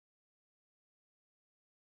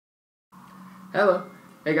Hello!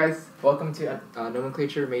 Hey guys, welcome to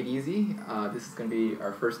Nomenclature Made Easy. This is going to be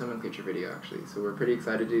our first nomenclature video actually, so we're pretty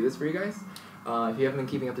excited to do this for you guys. If you haven't been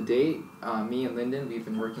keeping up to date, me and Lynden, we've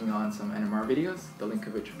been working on some NMR videos, the link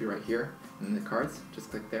of which will be right here in the cards, just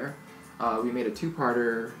click there. We made a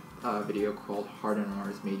two-parter video called Hard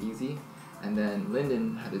NMRs Made Easy, and then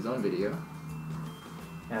Lynden had his own video.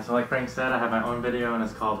 Yeah, so like Frank said, I have my own video and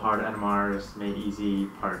it's called Hard NMRs Made Easy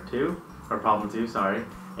Part 2, or Problem 2, sorry,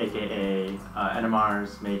 aka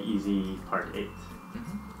NMRs Made Easy Part 8.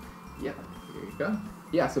 Yeah, here you go.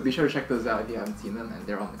 Yeah, so be sure to check those out if you haven't seen them, and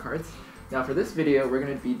they're on the cards. Now for this video, we're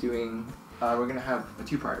going to be doing, we're going to have a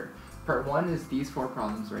two-parter. Part 1 is these 4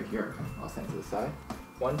 problems right here. I'll send to the side.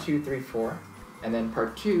 1, 2, 3, 4. And then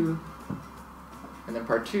part 2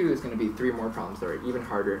 is going to be 3 more problems that are even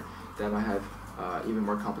harder, that might have even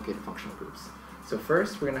more complicated functional groups. So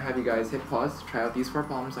first, we're going to have you guys hit pause, try out these 4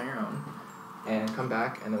 problems on your own, and come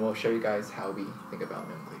back, and then we'll show you guys how we think about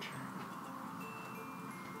nomenclature.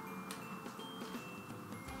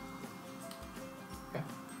 Okay,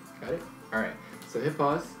 got it? Alright, so hit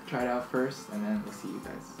pause, try it out first, and then we'll see you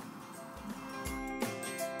guys.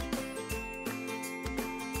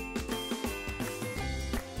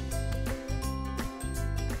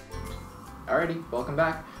 Alrighty, welcome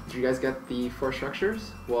back. Did you guys get the 4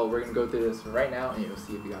 structures? Well, we're going to go through this right now, and you'll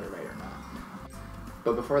see if you got it right or not.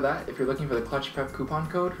 But before that, if you're looking for the Clutch Prep coupon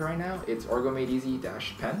code for right now, it's Orgo Made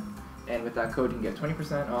Easy-10. And with that code, you can get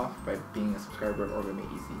 20% off by being a subscriber of Orgo Made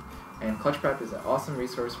Easy. And Clutch Prep is an awesome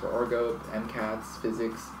resource for Orgo, MCATs,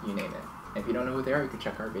 physics, you name it. And if you don't know who they are, you can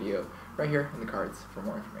check our video right here in the cards for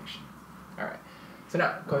more information. Alright, so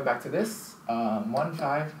now, going back to this,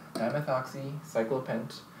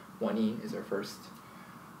 1,5-dimethoxy-cyclopent 1-ene is our first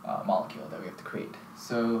molecule that we have to create.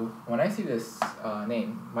 So when I see this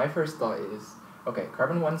name, my first thought is, okay,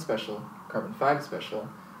 carbon 1 special, carbon 5 special.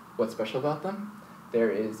 What's special about them? There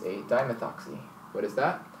is a dimethoxy. What is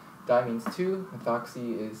that? Di means 2,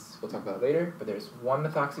 methoxy is, we'll talk about it later, but there's 1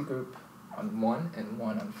 methoxy group on 1 and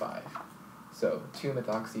 1 on 5. So 2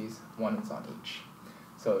 methoxies, 1 is on each.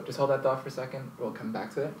 So just hold that thought for a second, we'll come back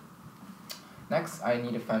to it. Next, I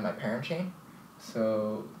need to find my parent chain.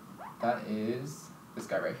 So that is this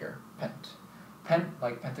guy right here, pent. Pent,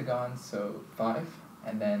 like pentagon, so 5.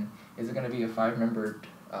 And then, is it going to be a 5-membered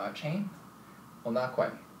chain? Well, not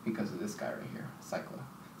quite, because of this guy right here, cyclo.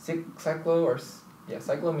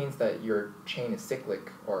 Cyclo means that your chain is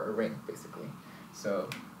cyclic, or a ring, basically. So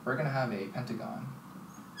we're going to have a pentagon,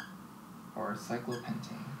 or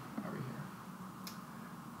cyclopentane over here.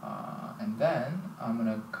 And then, I'm going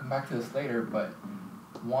to come back to this later, but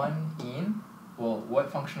 1-ene, well, what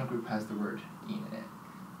functional group has the word ene in it?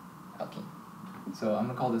 Alkene. So I'm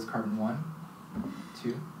going to call this carbon 1,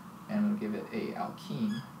 2, and I'm going to give it a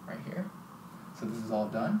alkene right here. So this is all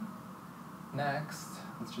done. Next,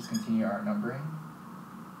 let's just continue our numbering.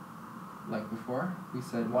 Like before, we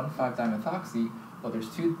said 1,5-dimethoxy. Well, there's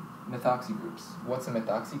 2 methoxy groups. What's a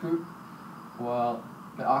methoxy group? Well,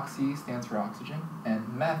 the oxy stands for oxygen, and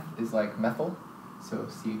meth is like methyl, so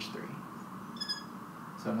CH3.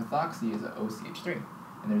 So methoxy is a OCH3.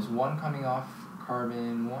 And there's 1 coming off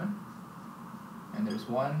carbon 1, and there's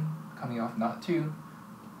 1 coming off, not 2,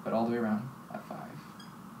 but all the way around at 5.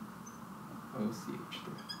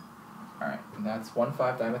 OCH3. Alright, and that's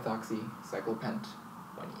 1,5-dimethoxy-cyclopent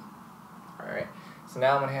 1-ene. Alright, so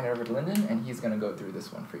now I'm going to hand it over to Lynden, and he's going to go through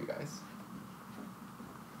this one for you guys.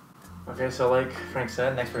 Okay, so like Frank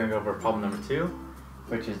said, next we're going to go over problem number 2,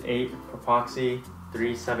 which is 8-propoxy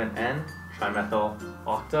 3,7-N trimethyl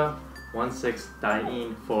octa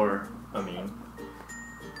 1,6-diene 4-amine.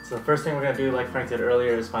 So the first thing we're going to do, like Frank did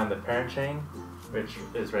earlier, is find the parent chain, which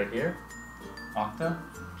is right here, octa,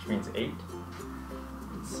 which means 8.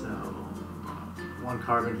 So 1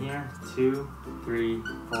 carbon here, 2, 3,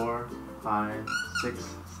 4, 5,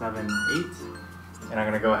 6, 7, 8. And I'm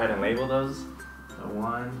going to go ahead and label those. So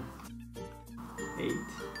 1, 8.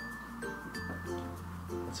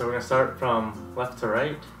 So we're going to start from left to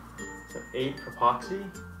right. So 8-propoxy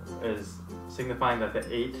is signifying that the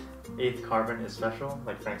 8th carbon is special,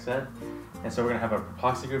 like Frank said. And so we're going to have a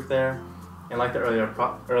propoxy group there. And like the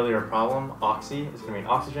earlier problem, oxy is going to be an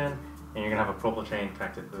oxygen, and you're going to have a propyl chain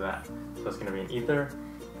connected to that. So it's going to be an ether.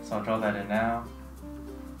 So I'll draw that in now.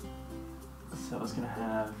 So it's going to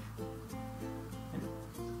have an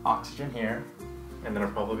oxygen here, and then a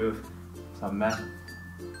propyl group. So meth,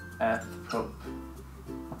 eth, prop,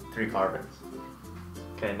 3 carbons.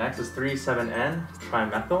 Okay, next is 3,7-N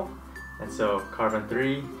trimethyl. And so carbon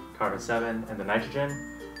 3, carbon 7, and the nitrogen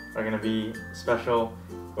are going to be special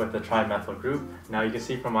with the trimethyl group. Now you can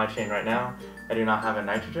see from my chain right now, I do not have a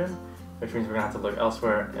nitrogen, which means we're going to have to look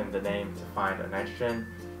elsewhere in the name to find a nitrogen.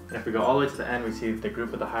 And if we go all the way to the end, we see the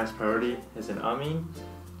group with the highest priority is an amine.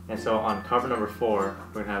 And so on carbon number 4,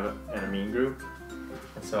 we're going to have an amine group.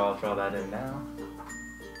 And so I'll draw that in now.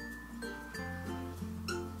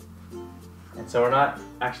 And so we're not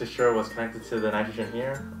actually sure what's connected to the nitrogen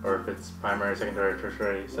here, or if it's primary, secondary, or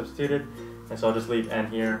tertiary substituted. And so I'll just leave N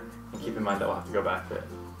here, and keep in mind that we'll have to go back to it.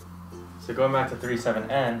 So going back to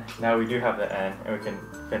 3,7N, now we do have the N, and we can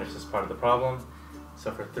finish this part of the problem.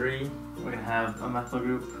 So for 3, we're going to have a methyl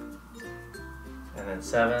group, and then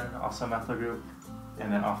 7, also a methyl group,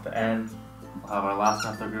 and then off the N, we'll have our last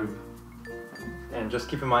methyl group. And just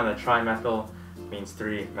keep in mind that trimethyl means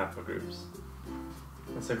 3 methyl groups.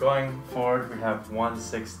 And so going forward, we have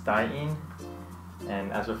 1,6-diene,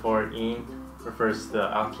 and as before, ene refers to the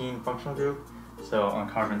alkene functional group. So on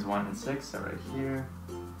carbons 1 and 6, so right here,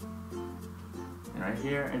 and right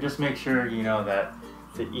here, and just make sure you know that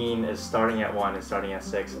the ene is starting at 1 and starting at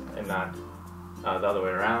 6, and not the other way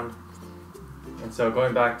around. And so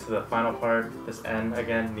going back to the final part, this N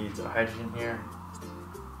again needs a hydrogen here,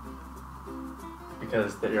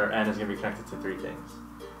 because your N is going to be connected to 3 things.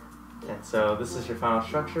 And so this is your final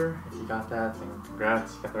structure. If you got that, then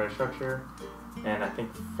congrats, you got the right structure. And I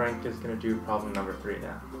think Frank is going to do problem number 3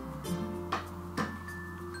 now.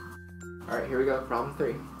 Alright, here we go, problem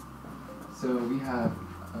 3. So we have,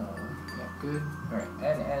 yeah, good. Alright,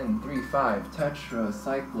 NN35 tetra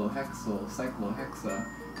cyclohexyl cyclohexa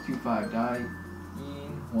 2,5-diene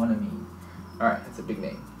 1-amine. Alright, that's a big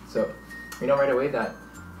name. So we know right away that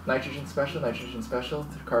nitrogen special,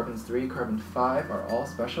 carbons 3, carbon 5 are all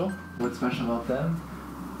special. What's special about them?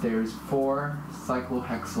 There's 4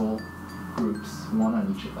 cyclohexyl groups, 1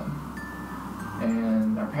 on each of them.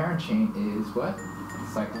 And our parent chain is what?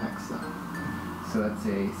 Cyclohexa. So that's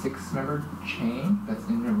a 6-membered chain that's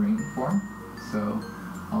in a ring form. So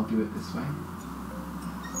I'll do it this way.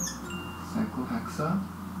 Cyclohexa.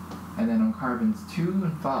 And then on carbons 2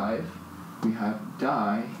 and 5, we have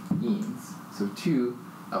dienes. So 2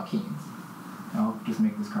 alkenes. I'll just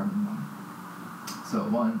make this carbon 1. So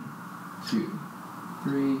 1, 2,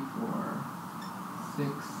 3, 4, 6.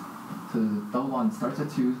 So the double bond starts at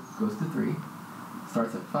 2, goes to 3.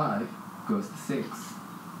 Starts at 5, goes to 6.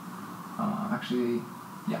 Actually,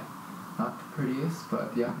 yeah, not the prettiest,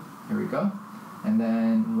 but yeah, here we go. And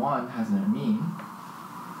then 1 has an amine.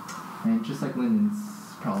 And just like Lynden's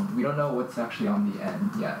problem, we don't know what's actually on the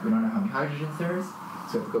end yet. We don't know how many hydrogens there is,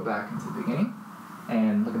 so we have to go back into the beginning.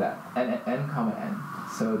 And look at that, N comma N.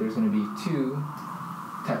 So there's going to be 2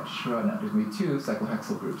 there's going to be 2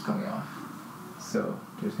 cyclohexyl groups coming off. So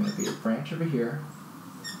there's going to be a branch over here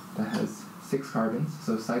that has 6 carbons.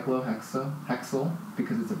 So cyclohexyl,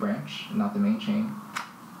 because it's a branch, not the main chain.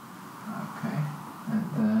 Okay, and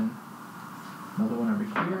then another one over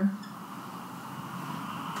here.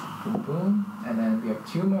 Boom, boom. And then we have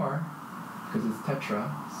 2 more, because it's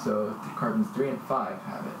tetra. So carbons 3 and 5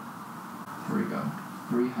 have it. Here we go.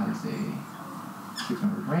 3 has a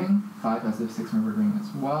 6-membered ring. 5 has a 6-membered ring as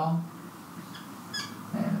well.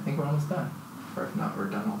 And I think we're almost done. Or if not, we're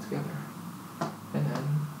done altogether. And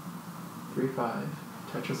then 3, 5,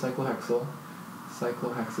 tetracyclohexyl,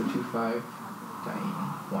 cyclohexa 2,5-diene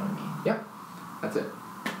 1-amine. Yep, that's it.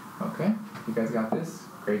 Okay, you guys got this?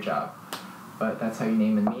 Great job. But that's how you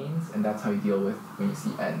name amines, and that's how you deal with when you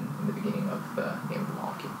see N in the beginning of the name of the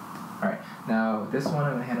molecule. Alright, now this one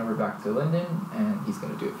I'm going to hand over back to Lynden, and he's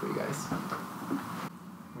going to do it for you guys.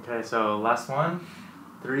 Okay, so last one.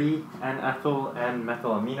 3 N-ethyl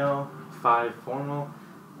N-methylamino 5-formyl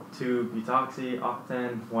 2-butoxy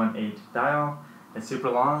octane 1,8-diol. It's super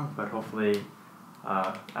long, but hopefully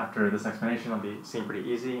after this explanation it'll seem pretty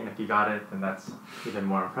easy, and if you got it, then that's even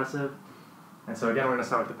more impressive. And so again, we're going to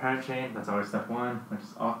start with the parent chain. That's always step 1, which is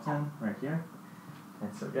octane right here.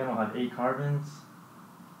 And so again, we'll have 8 carbons.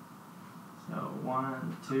 So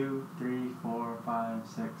 1, 2, 3, 4, 5,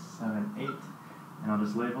 6, 7, 8. And I'll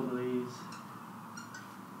just label these.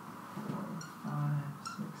 4, 5,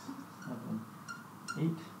 6, 7, 8.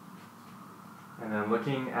 And then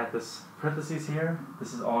looking at this parentheses here,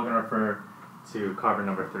 this is all going to refer to carbon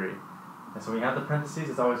number 3. And so when you have the parentheses,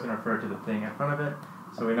 it's always going to refer to the thing in front of it.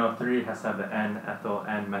 So we know 3 has to have the N-ethyl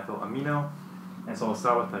N-methylamino. And so we'll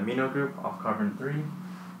start with the amino group off carbon 3,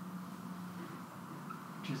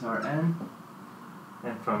 which is our N.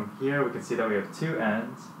 And from here we can see that we have 2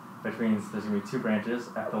 N's, which means there's going to be 2 branches,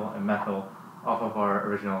 ethyl and methyl, off of our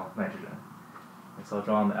original nitrogen. And so I'll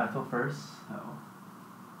draw on the ethyl first, so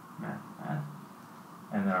meth.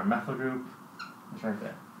 And then our methyl group is right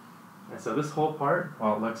there. And so this whole part,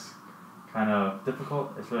 while it looks kind of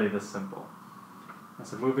difficult, it's really this simple. And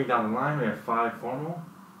so moving down the line, we have 5-formyl.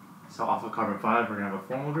 So off of carbon 5, we're going to have a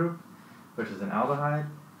formal group, which is an aldehyde.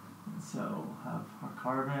 And so we'll have our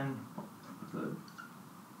carbon, the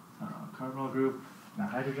carbonyl group, and a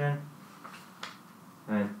hydrogen.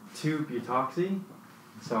 And then 2-butoxy.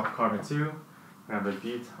 So off carbon 2, we have a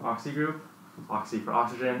but-oxy group, oxy for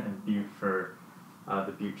oxygen and but for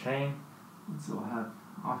the but chain. And so we'll have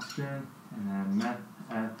oxygen and then meth,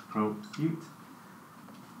 eth, prop, but.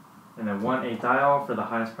 And then 1,8-diol for the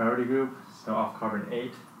highest priority group. So off carbon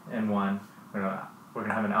 8 and 1, we're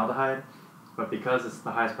gonna have an aldehyde. But because it's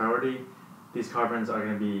the highest priority, these carbons are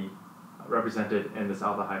going to be represented in this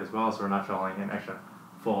aldehyde as well. So we're not drawing an extra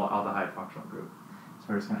full aldehyde functional group. So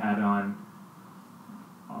we're just going to add on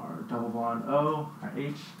our double bond O, our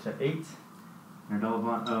H to 8, and our double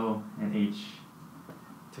bond O and H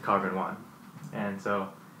to carbon 1. And so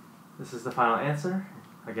this is the final answer.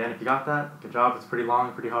 Again, if you got that, good job. It's pretty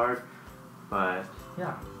long, pretty hard, but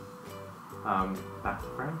yeah. Back to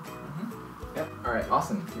Brian. Yep. Alright,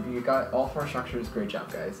 awesome. If you got all 4 structures, great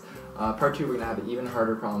job, guys. Part 2, we're going to have even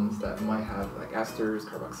harder problems that might have like esters,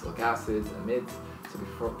 carboxylic acids, amides, so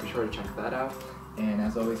be sure to check that out. And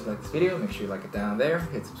as always, if you like this video, make sure you like it down there,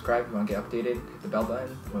 hit subscribe if you want to get updated, hit the bell button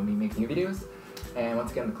when we make new videos. And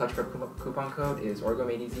once again, the Clutch Grip coupon code is Orgo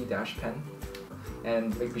Made Easy-10.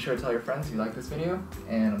 And be sure to tell your friends if you like this video,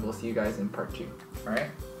 and we'll see you guys in part 2.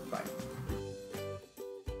 Alright, bye.